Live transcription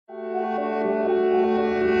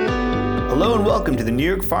Hello and welcome to the New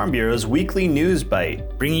York Farm Bureau's weekly news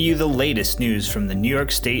bite, bringing you the latest news from the New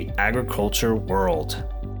York State agriculture world.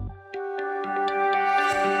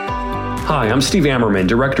 Hi, I'm Steve Ammerman,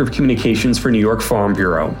 Director of Communications for New York Farm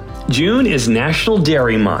Bureau. June is National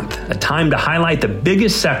Dairy Month, a time to highlight the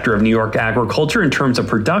biggest sector of New York agriculture in terms of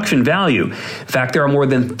production value. In fact, there are more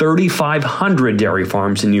than 3,500 dairy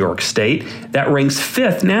farms in New York State. That ranks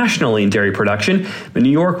fifth nationally in dairy production. In New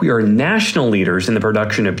York, we are national leaders in the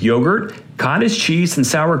production of yogurt, cottage cheese, and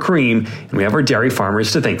sour cream, and we have our dairy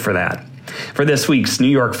farmers to thank for that. For this week's New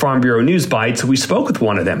York Farm Bureau News Bites, we spoke with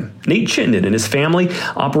one of them. Nate Chittenden and his family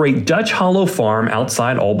operate Dutch Hollow Farm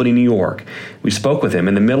outside Albany, New York. We spoke with him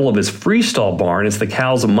in the middle of his freestall barn as the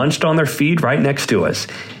cows munched on their feed right next to us.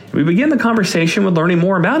 We begin the conversation with learning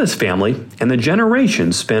more about his family and the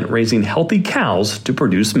generations spent raising healthy cows to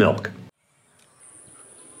produce milk.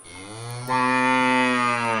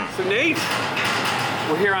 So Nate,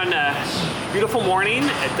 we're here on a beautiful morning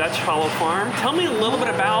at Dutch Hollow Farm. Tell me a little bit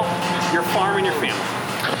about your farm and your family.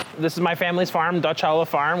 This is my family's farm, Dutch Hollow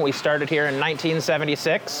Farm. We started here in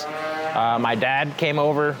 1976. My dad came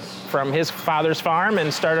over from his father's farm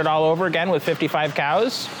and started all over again with 55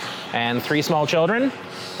 cows and 3 small children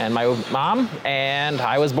and my mom, and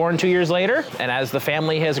I was born 2 years later. And as the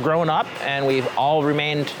family has grown up and we've all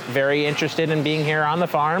remained very interested in being here on the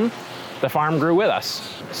farm grew with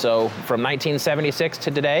us. So from 1976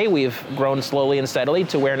 to today, we've grown slowly and steadily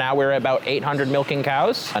to where now we're about 800 milking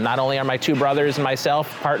cows. And not only are my 2 brothers and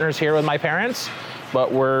myself partners here with my parents,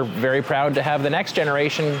 but we're very proud to have the next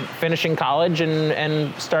generation finishing college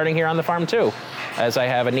and starting here on the farm too. As I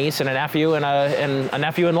have a niece and a nephew and a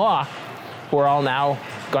nephew-in-law who are all now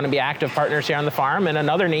going to be active partners here on the farm, and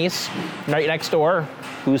another niece right next door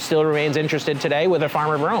who still remains interested today with a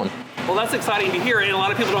farm of her own. Well, that's exciting to hear, and a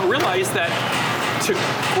lot of people don't realize that to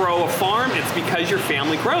grow a farm, it's because your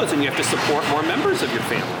family grows and you have to support more members of your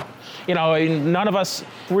family. You know, none of us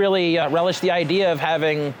really relish the idea of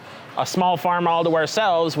having a small farm all to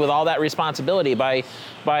ourselves with all that responsibility.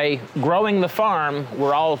 By growing the farm,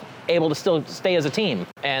 we're all able to still stay as a team.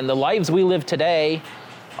 And the lives we live today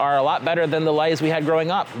are a lot better than the lives we had growing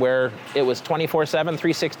up, where it was 24/7,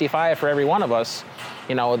 365 for every one of us.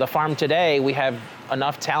 You know, the farm today, we have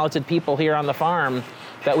enough talented people here on the farm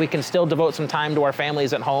that we can still devote some time to our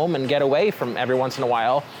families at home and get away from every once in a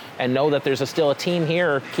while and know that there's still a team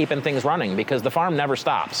here keeping things running, because the farm never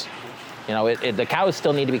stops. You know, the cows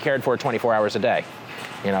still need to be cared for 24 hours a day.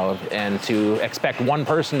 You know, and to expect one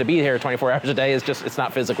person to be here 24 hours a day is just, it's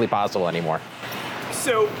not physically possible anymore.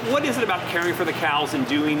 So what is it about caring for the cows and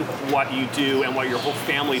doing what you do and what your whole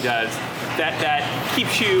family does that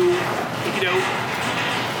keeps you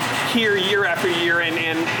here year after year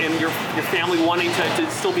and your family wanting to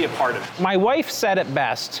still be a part of it? My wife said it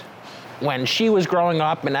best when she was growing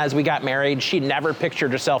up, and as we got married, she never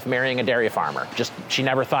pictured herself marrying a dairy farmer. She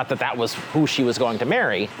never thought that was who she was going to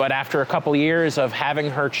marry. But after a couple years of having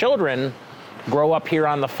her children grow up here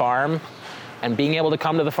on the farm and being able to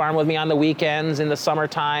come to the farm with me on the weekends in the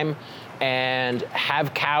summertime and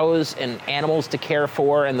have cows and animals to care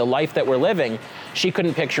for and the life that we're living, she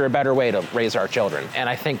couldn't picture a better way to raise our children. And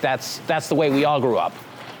I think that's the way we all grew up.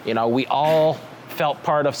 You know, we all felt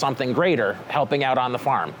part of something greater helping out on the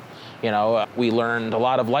farm. You know, we learned a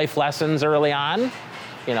lot of life lessons early on,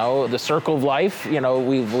 you know, the circle of life. You know,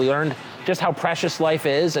 we learned just how precious life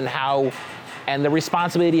is and the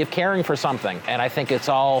responsibility of caring for something. And I think it's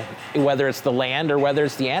all, whether it's the land or whether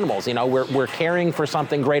it's the animals, you know, we're caring for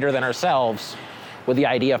something greater than ourselves with the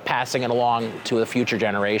idea of passing it along to a future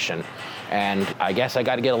generation. And I guess I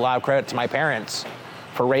got to give a lot of credit to my parents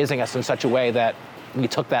for raising us in such a way that we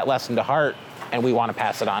took that lesson to heart and we want to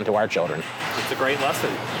pass it on to our children. It's a great lesson.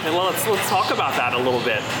 And let's talk about that a little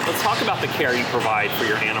bit. Let's talk about the care you provide for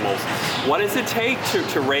your animals. What does it take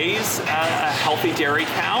to raise a healthy dairy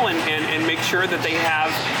cow and make sure that they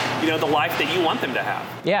have, you know, the life that you want them to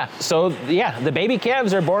have? The baby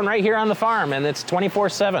calves are born right here on the farm, and it's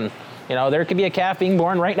 24/7. You know, there could be a calf being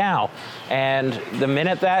born right now. And the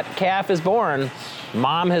minute that calf is born,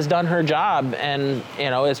 mom has done her job. And, you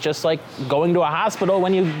know, it's just like going to a hospital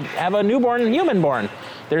when you have a newborn human born.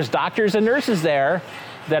 There's doctors and nurses there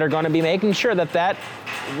that are going to be making sure that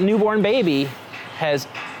newborn baby has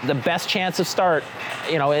the best chance of start,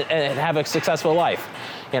 you know, and have a successful life.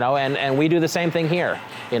 You know, and we do the same thing here.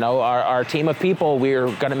 You know, our team of people, we're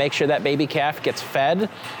going to make sure that baby calf gets fed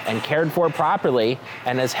and cared for properly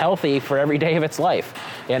and is healthy for every day of its life.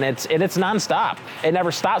 And it's nonstop. It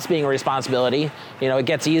never stops being a responsibility. You know, it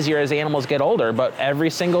gets easier as the animals get older, but every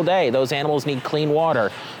single day, those animals need clean water.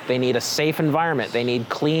 They need a safe environment. They need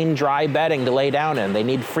clean, dry bedding to lay down in. They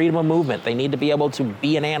need freedom of movement. They need to be able to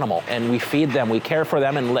be an animal. And we feed them, we care for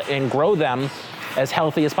them, and grow them as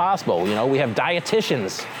healthy as possible. You know, we have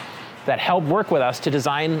dietitians that help work with us to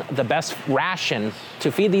design the best ration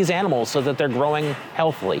to feed these animals so that they're growing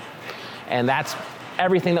healthily. And that's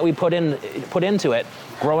everything that we put into it,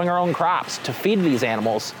 growing our own crops to feed these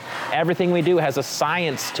animals. Everything we do has a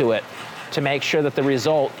science to it to make sure that the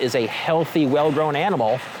result is a healthy, well-grown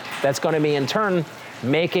animal that's going to be, in turn,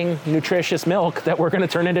 making nutritious milk that we're going to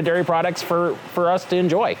turn into dairy products for us to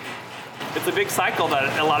enjoy. It's a big cycle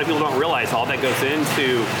that a lot of people don't realize, all that goes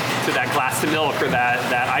into that glass of milk or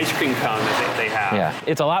that ice cream cone that they have. Yeah,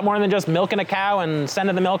 it's a lot more than just milking a cow and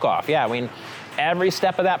sending the milk off. Yeah, I mean, every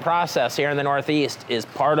step of that process here in the Northeast is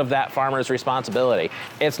part of that farmer's responsibility.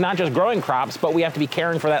 It's not just growing crops, but we have to be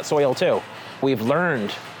caring for that soil too. We've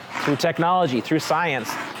learned through technology, through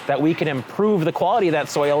science, that we can improve the quality of that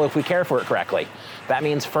soil if we care for it correctly. That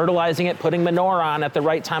means fertilizing it, putting manure on at the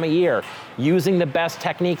right time of year, using the best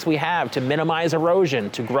techniques we have to minimize erosion,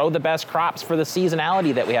 to grow the best crops for the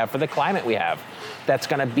seasonality that we have, for the climate we have. That's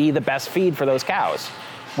gonna be the best feed for those cows.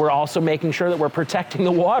 We're also making sure that we're protecting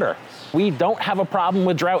the water. We don't have a problem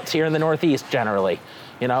with droughts here in the Northeast generally.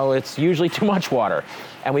 You know, it's usually too much water.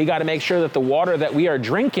 And we gotta make sure that the water that we are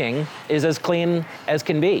drinking is as clean as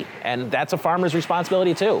can be. And that's a farmer's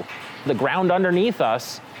responsibility too. The ground underneath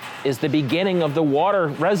us is the beginning of the water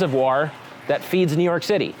reservoir that feeds New York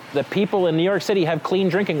City. The people in New York City have clean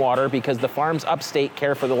drinking water because the farms upstate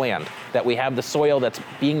care for the land, that we have the soil that's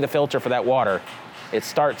being the filter for that water. It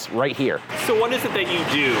starts right here. So what is it that you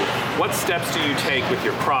do? What steps do you take with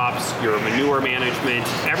your crops, your manure management,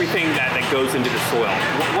 everything that goes into the soil?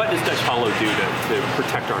 What does Dutch Hollow do to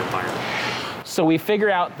protect our environment? So we figure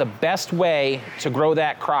out the best way to grow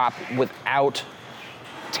that crop without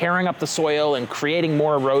tearing up the soil and creating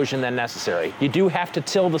more erosion than necessary. You do have to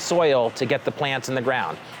till the soil to get the plants in the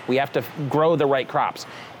ground. We have to grow the right crops.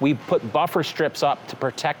 We put buffer strips up to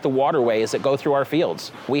protect the waterways that go through our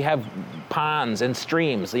fields. We have ponds and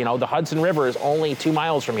streams. You know, the Hudson River is only 2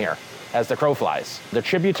 miles from here as the crow flies. The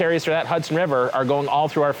tributaries to that Hudson River are going all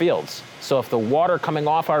through our fields. So if the water coming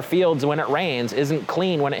off our fields when it rains isn't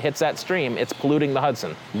clean when it hits that stream, it's polluting the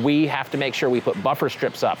Hudson. We have to make sure we put buffer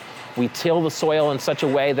strips up. We till the soil in such a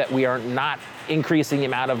way that we are not increasing the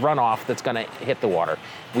amount of runoff that's gonna hit the water.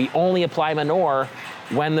 We only apply manure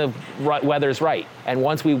when the weather's right. And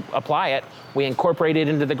once we apply it, we incorporate it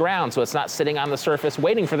into the ground so it's not sitting on the surface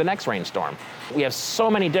waiting for the next rainstorm. We have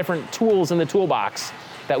so many different tools in the toolbox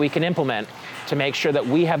that we can implement to make sure that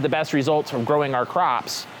we have the best results from growing our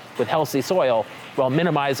crops with healthy soil while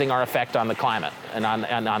minimizing our effect on the climate and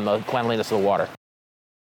on the cleanliness of the water.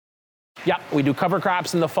 Yeah, we do cover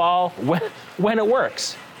crops in the fall when it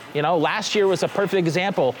works. You know, last year was a perfect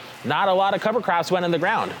example. Not a lot of cover crops went in the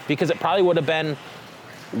ground because it probably would have been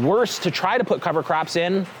worse to try to put cover crops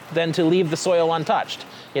in than to leave the soil untouched.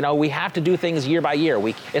 You know, we have to do things year by year.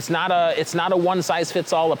 It's not a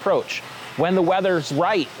one-size-fits-all approach. When the weather's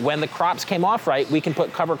right, when the crops came off right, we can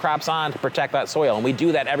put cover crops on to protect that soil, and we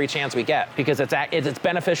do that every chance we get because it's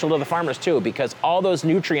beneficial to the farmers too, because all those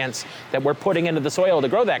nutrients that we're putting into the soil to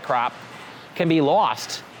grow that crop can be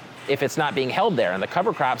lost if it's not being held there. And the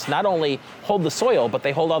cover crops not only hold the soil, but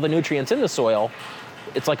they hold all the nutrients in the soil.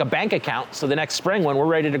 It's like a bank account, so the next spring when we're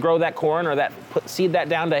ready to grow that corn or seed that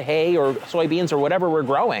down to hay or soybeans or whatever we're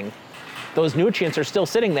growing, those nutrients are still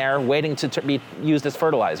sitting there waiting to be used as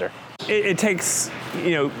fertilizer. It takes,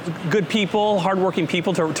 good people, hardworking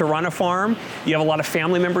people to run a farm. You have a lot of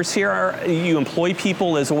family members here. You employ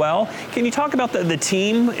people as well. Can you talk about the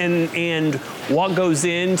team and what goes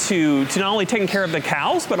into not only taking care of the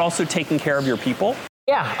cows, but also taking care of your people?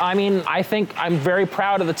 Yeah, I mean, I think I'm very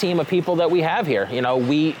proud of the team of people that we have here.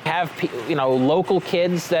 We have, local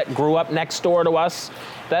kids that grew up next door to us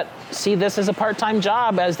that see this as a part-time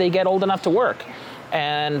job as they get old enough to work.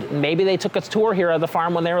 And maybe they took a tour here of the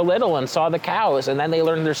farm when they were little and saw the cows, and then they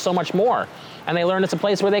learned there's so much more. And they learned it's a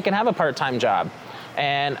place where they can have a part-time job.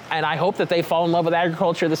 And I hope that they fall in love with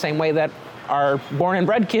agriculture the same way that our born and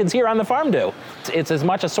bred kids here on the farm do. It's as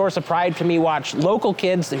much a source of pride to me watch local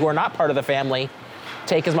kids who are not part of the family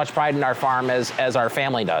take as much pride in our farm as our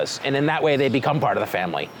family does. And in that way, they become part of the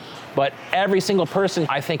family. But every single person,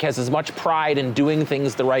 I think, has as much pride in doing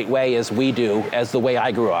things the right way as we do, as the way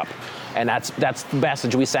I grew up. And that's the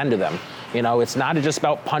message we send to them. It's not just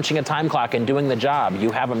about punching a time clock and doing the job.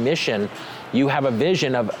 You have a mission, you have a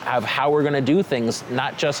vision of how we're gonna do things,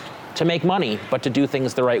 not just to make money, but to do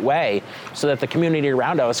things the right way so that the community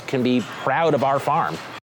around us can be proud of our farm.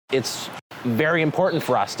 It's very important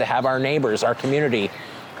for us to have our neighbors, our community,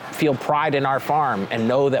 feel pride in our farm and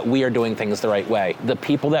know that we are doing things the right way. The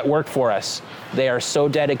people that work for us, they are so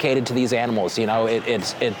dedicated to these animals.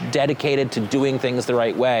 It's dedicated to doing things the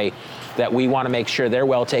right way that we want to make sure they're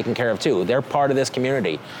well taken care of too. They're part of this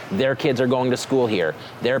community. Their kids are going to school here.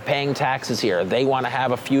 They're paying taxes here. They want to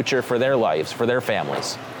have a future for their lives, for their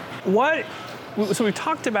families. So we've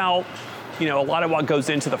talked about, a lot of what goes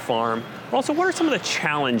into the farm. Also, what are some of the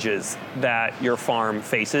challenges that your farm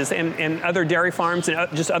faces and other dairy farms and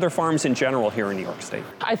just other farms in general here in New York State?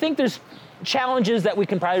 I think there's challenges that we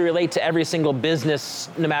can probably relate to every single business,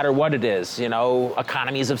 no matter what it is.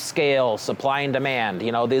 Economies of scale, supply and demand,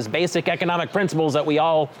 these basic economic principles that we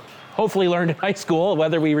all hopefully learned in high school,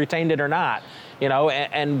 whether we retained it or not.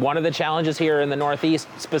 And one of the challenges here in the Northeast,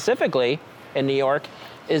 specifically in New York,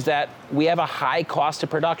 is that we have a high cost of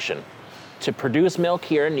production. To produce milk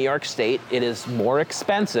here in New York State, it is more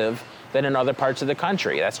expensive than in other parts of the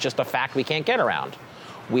country. That's just a fact we can't get around.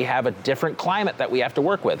 We have a different climate that we have to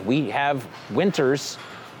work with. We have winters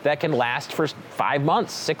that can last for 5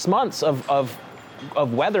 months, 6 months of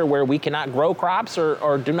weather where we cannot grow crops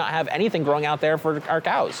or do not have anything growing out there for our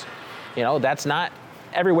cows. That's not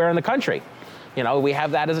everywhere in the country. We have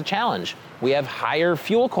that as a challenge. We have higher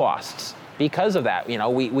fuel costs because of that.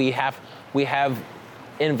 We have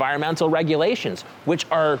environmental regulations, which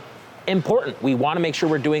are important. We want to make sure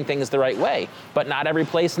we're doing things the right way, but not every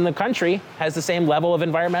place in the country has the same level of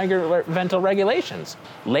environmental regulations.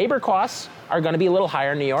 Labor costs are going to be a little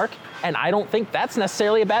higher in New York, and I don't think that's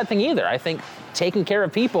necessarily a bad thing either. I think taking care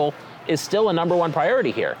of people is still a number one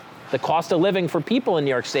priority here. The cost of living for people in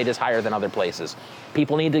New York State is higher than other places.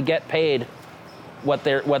 People need to get paid what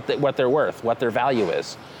they're worth, what their value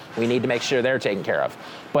is. We need to make sure they're taken care of.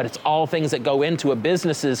 But it's all things that go into a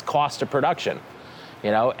business's cost of production,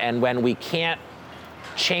 and when we can't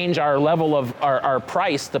change our level of our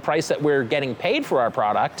price, the price that we're getting paid for our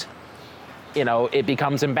product, it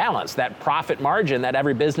becomes imbalanced. That profit margin that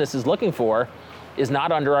every business is looking for is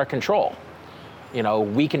not under our control.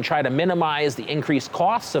 We can try to minimize the increased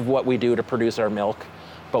costs of what we do to produce our milk,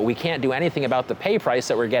 but we can't do anything about the pay price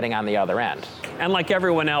that we're getting on the other end. And like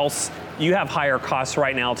everyone else, you have higher costs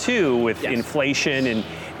right now too with inflation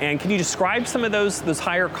and can you describe some of those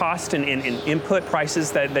higher costs and input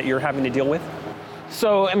prices that you're having to deal with?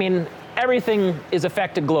 So, everything is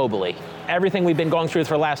affected globally. Everything we've been going through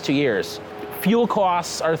for the last 2 years. Fuel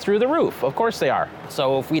costs are through the roof. Of course they are.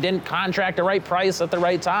 So if we didn't contract the right price at the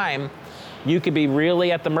right time, you could be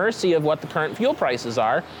really at the mercy of what the current fuel prices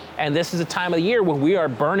are. And this is a time of the year when we are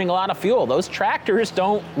burning a lot of fuel. Those tractors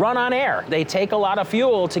don't run on air. They take a lot of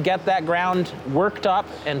fuel to get that ground worked up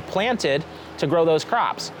and planted to grow those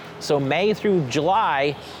crops. So May through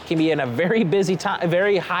July can be in a very busy time,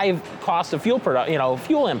 very high cost of fuel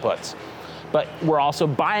inputs. But we're also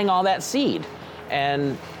buying all that seed.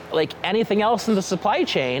 And like anything else in the supply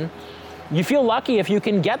chain, you feel lucky if you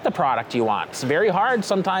can get the product you want. It's very hard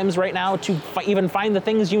sometimes right now to even find the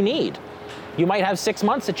things you need. You might have 6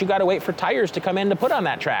 months that you got to wait for tires to come in to put on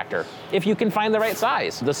that tractor, if you can find the right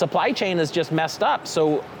size. The supply chain is just messed up.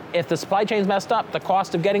 So if the supply chain's messed up, the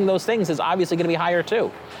cost of getting those things is obviously going to be higher too.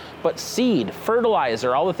 But seed,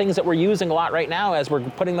 fertilizer, all the things that we're using a lot right now as we're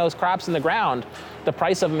putting those crops in the ground, the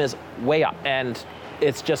price of them is way up. And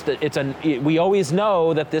it's just, we always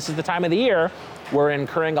know that this is the time of the year we're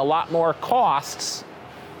incurring a lot more costs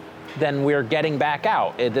than we're getting back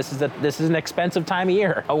out. This is an expensive time of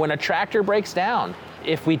year. When a tractor breaks down,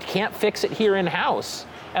 if we can't fix it here in-house,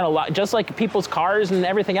 and just like people's cars and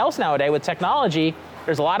everything else nowadays with technology,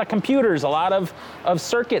 there's a lot of computers, a lot of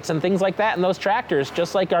circuits and things like that in those tractors,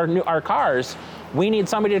 just like our cars. We need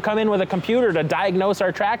somebody to come in with a computer to diagnose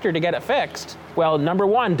our tractor to get it fixed. Well, number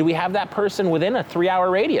one, do we have that person within a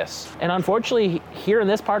 3-hour radius? And unfortunately, here in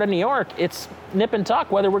this part of New York, it's nip and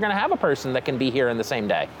tuck whether we're gonna have a person that can be here in the same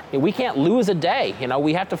day. We can't lose a day.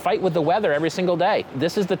 We have to fight with the weather every single day.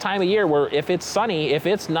 This is the time of year where if it's sunny, if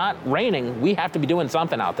it's not raining, we have to be doing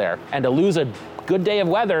something out there. And to lose a good day of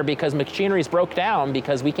weather because machinery's broke down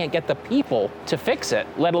because we can't get the people to fix it,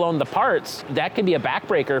 let alone the parts, that could be a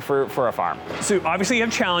backbreaker for a farm. So obviously you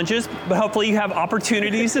have challenges, but hopefully you have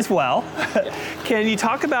opportunities as well. Can you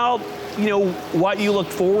talk about what you look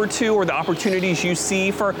forward to or the opportunities you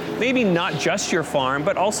see for maybe not just your farm,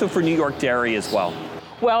 but also for New York dairy as well?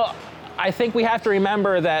 Well, I think we have to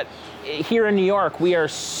remember that here in New York, we are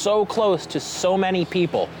so close to so many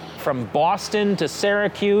people. From Boston to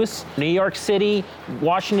Syracuse, New York City,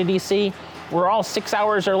 Washington, D.C., we're all 6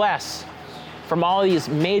 hours or less from all these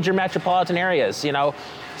major metropolitan areas.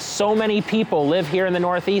 So many people live here in the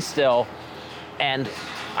Northeast still, and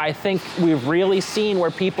I think we've really seen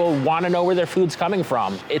where people want to know where their food's coming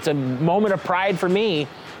from. It's a moment of pride for me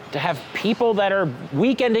to have people that are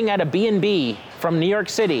weekending at a B&B from New York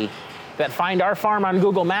City that find our farm on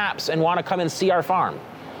Google Maps and want to come and see our farm.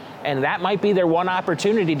 And that might be their one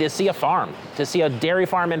opportunity to see a farm, to see a dairy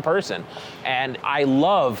farm in person. And I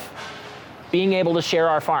love being able to share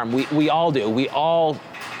our farm. We all do. We all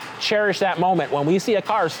cherish that moment when we see a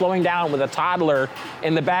car slowing down with a toddler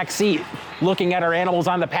in the back seat looking at our animals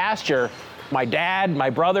on the pasture. My dad, my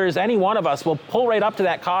brothers, any one of us will pull right up to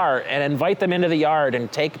that car and invite them into the yard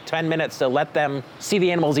and take 10 minutes to let them see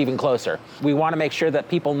the animals even closer. We want to make sure that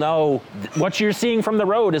people know what you're seeing from the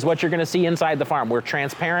road is what you're going to see inside the farm. We're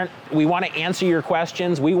transparent. We want to answer your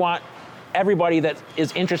questions. We want everybody that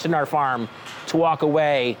is interested in our farm to walk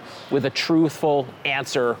away with a truthful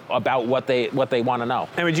answer about what they want to know.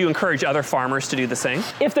 And would you encourage other farmers to do the same?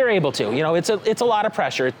 If they're able to. You know, it's a lot of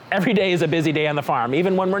pressure. Every day is a busy day on the farm.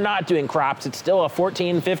 Even when we're not doing crops, it's still a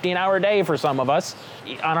 14, 15-hour day for some of us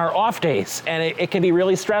on our off days. And it can be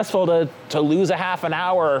really stressful to lose a half an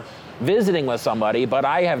hour visiting with somebody, but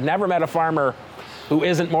I have never met a farmer who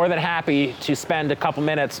isn't more than happy to spend a couple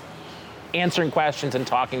minutes answering questions and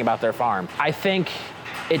talking about their farm. I think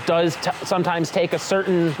it does sometimes take a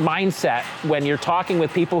certain mindset when you're talking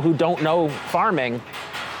with people who don't know farming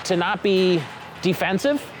to not be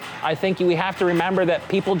defensive. I think we have to remember that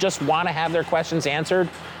people just want to have their questions answered,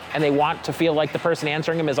 and they want to feel like the person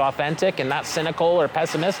answering them is authentic and not cynical or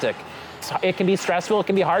pessimistic. It can be stressful, it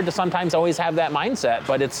can be hard to sometimes always have that mindset,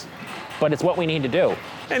 but it's what we need to do.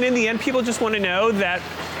 And in the end, people just want to know that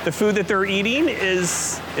the food that they're eating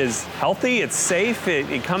is healthy, it's safe,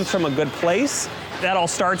 it comes from a good place. That all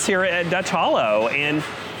starts here at Dutch Hollow. And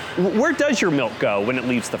where does your milk go when it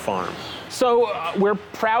leaves the farm? So we're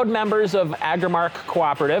proud members of Agrimark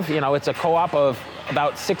Cooperative. You know, it's a co-op of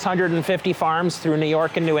about 650 farms through New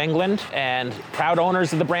York and New England, and proud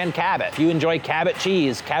owners of the brand Cabot. If you enjoy Cabot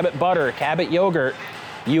cheese, Cabot butter, Cabot yogurt,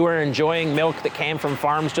 you are enjoying milk that came from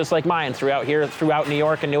farms just like mine throughout New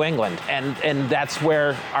York and New England. And that's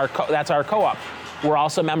where that's our co-op. We're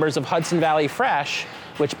also members of Hudson Valley Fresh,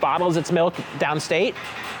 which bottles its milk downstate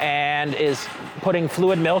and is putting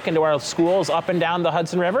fluid milk into our schools up and down the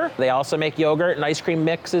Hudson River. They also make yogurt and ice cream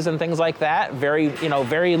mixes and things like that. Very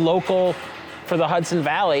local for the Hudson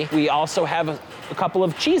Valley. We also have a couple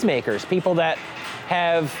of cheesemakers, people that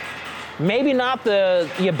have maybe not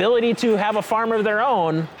the ability to have a farm of their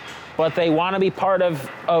own, but they want to be part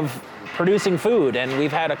of producing food. And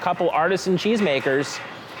we've had a couple artisan cheesemakers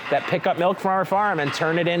that pick up milk from our farm and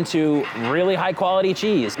turn it into really high quality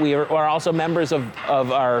cheese. We are also members of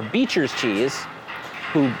our Beecher's cheese,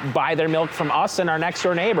 who buy their milk from us and our next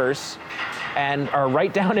door neighbors and are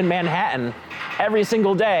right down in Manhattan every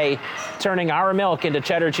single day turning our milk into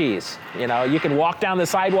cheddar cheese. You know, you can walk down the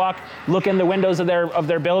sidewalk, look in the windows of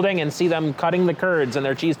their building and see them cutting the curds in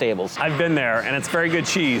their cheese tables. I've been there, and it's very good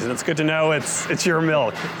cheese, and it's good to know it's your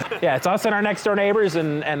milk. Yeah, it's us and our next door neighbors,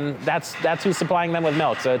 and that's who's supplying them with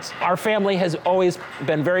milk. So our family has always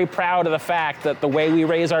been very proud of the fact that the way we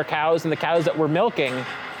raise our cows and the cows that we're milking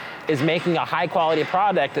is making a high quality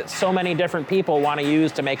product that so many different people want to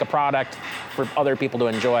use to make a product for other people to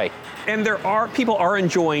enjoy. And people are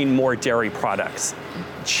enjoying more dairy products.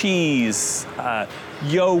 Cheese,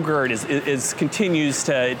 yogurt continues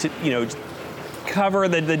to cover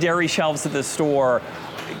the dairy shelves at the store.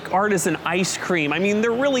 Artisan ice cream. I mean,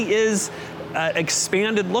 there really is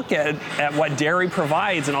expanded look at what dairy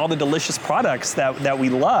provides and all the delicious products that we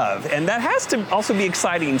love. And that has to also be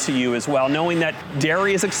exciting to you as well, knowing that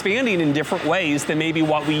dairy is expanding in different ways than maybe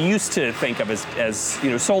what we used to think of as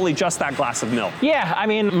solely just that glass of milk. Yeah, I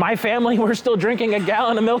mean, my family, we're still drinking a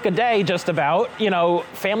gallon of milk a day, just about.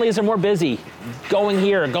 Families are more busy going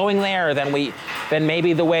here, going there than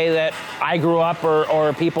maybe the way that I grew up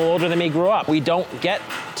or people older than me grew up. We don't get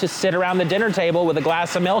to sit around the dinner table with a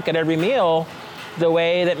glass of milk at every meal the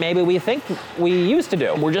way that maybe we think we used to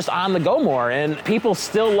do. We're just on the go more, and people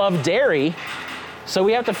still love dairy, so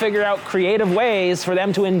we have to figure out creative ways for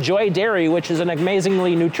them to enjoy dairy, which is an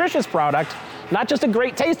amazingly nutritious product, not just a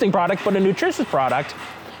great tasting product, but a nutritious product.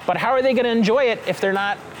 But how are they going to enjoy it if they're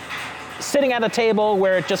not sitting at a table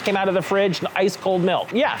where it just came out of the fridge, ice cold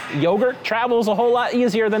milk? Yeah, yogurt travels a whole lot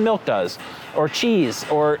easier than milk does, or cheese,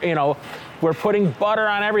 or we're putting butter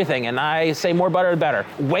on everything, and I say more butter the better.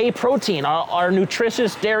 Whey protein, our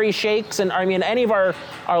nutritious dairy shakes, and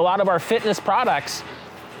a lot of our fitness products,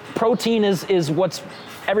 protein is what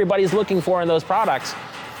everybody's looking for in those products.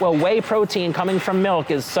 Well, whey protein coming from milk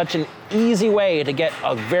is such an easy way to get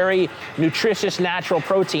a very nutritious natural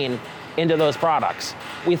protein into those products.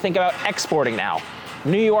 We think about exporting now.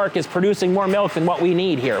 New York is producing more milk than what we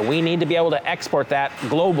need here. We need to be able to export that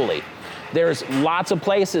globally. There's lots of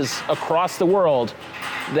places across the world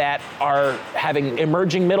that are having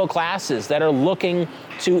emerging middle classes that are looking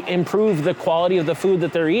to improve the quality of the food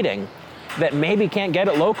that they're eating that maybe can't get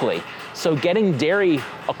it locally. So getting dairy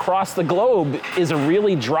across the globe is a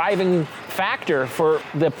really driving factor for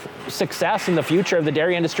the success and the future of the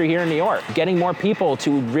dairy industry here in New York. Getting more people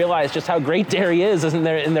to realize just how great dairy is in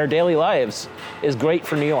their daily lives is great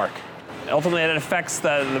for New York. Ultimately, it affects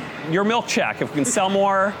your milk check. If we can sell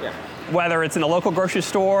more, whether it's in a local grocery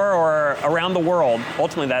store or around the world,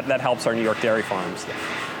 ultimately that helps our New York dairy farms.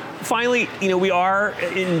 Finally, we are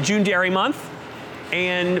in June Dairy Month,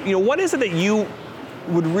 and what is it that you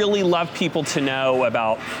would really love people to know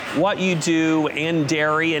about what you do and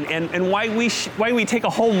dairy, and why we take a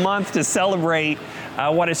whole month to celebrate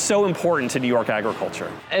what is so important to New York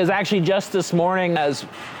agriculture? It was actually just this morning, as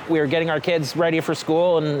we were getting our kids ready for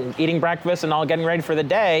school and eating breakfast and all getting ready for the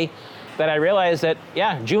day, that I realized that,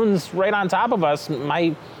 June's right on top of us.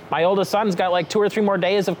 My oldest son's got like 2 or 3 more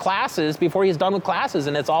days of classes before he's done with classes,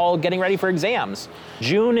 and it's all getting ready for exams.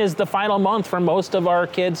 June is the final month for most of our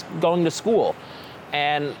kids going to school.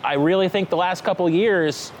 And I really think the last couple of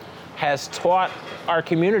years has taught our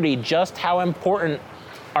community just how important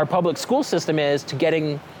our public school system is to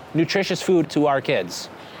getting nutritious food to our kids.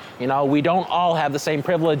 We don't all have the same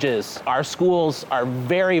privileges. Our schools are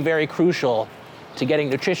very, very crucial to getting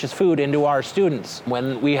nutritious food into our students.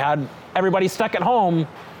 When we had everybody stuck at home,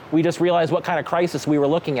 we just realized what kind of crisis we were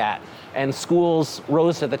looking at. And schools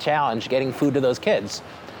rose to the challenge, getting food to those kids.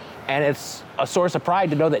 And it's a source of pride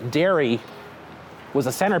to know that dairy was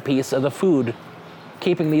a centerpiece of the food,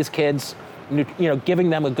 keeping these kids, giving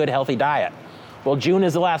them a good, healthy diet. Well, June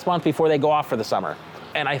is the last month before they go off for the summer.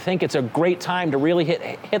 And I think it's a great time to really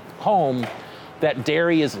hit home that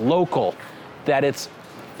dairy is local, that it's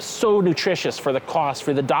so nutritious for the cost,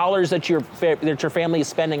 for the dollars that your family is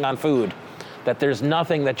spending on food, that there's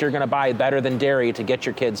nothing that you're gonna buy better than dairy to get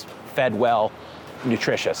your kids fed well,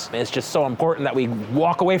 nutritious. And it's just so important that we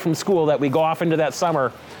walk away from school, that we go off into that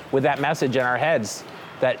summer with that message in our heads,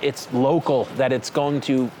 that it's local, that it's going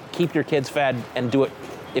to keep your kids fed and do it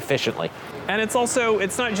efficiently. And it's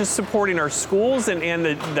not just supporting our schools and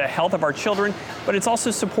the health of our children, but it's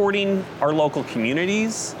also supporting our local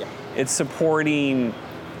communities. Yeah. It's supporting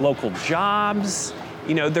local jobs.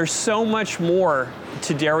 There's so much more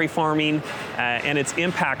to dairy farming and its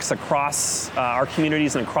impacts across our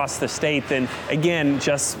communities and across the state than, again,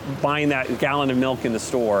 just buying that gallon of milk in the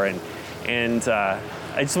store. And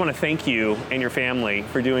I just want to thank you and your family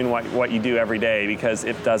for doing what you do every day, because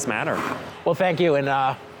it does matter. Well, thank you.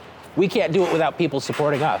 And we can't do it without people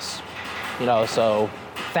supporting us. So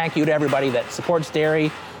thank you to everybody that supports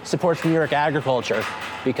dairy, supports New York agriculture,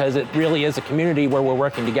 because it really is a community where we're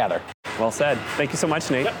working together. Well said. Thank you so much,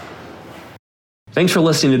 Nate. Yep. Thanks for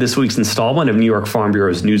listening to this week's installment of New York Farm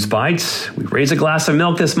Bureau's News Bites. We raise a glass of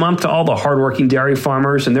milk this month to all the hardworking dairy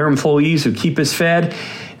farmers and their employees who keep us fed.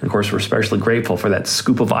 And of course, we're especially grateful for that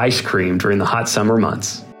scoop of ice cream during the hot summer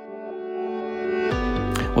months.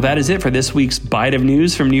 Well, that is it for this week's Bite of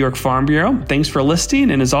News from New York Farm Bureau. Thanks for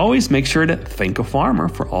listening, and as always, make sure to thank a farmer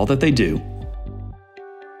for all that they do.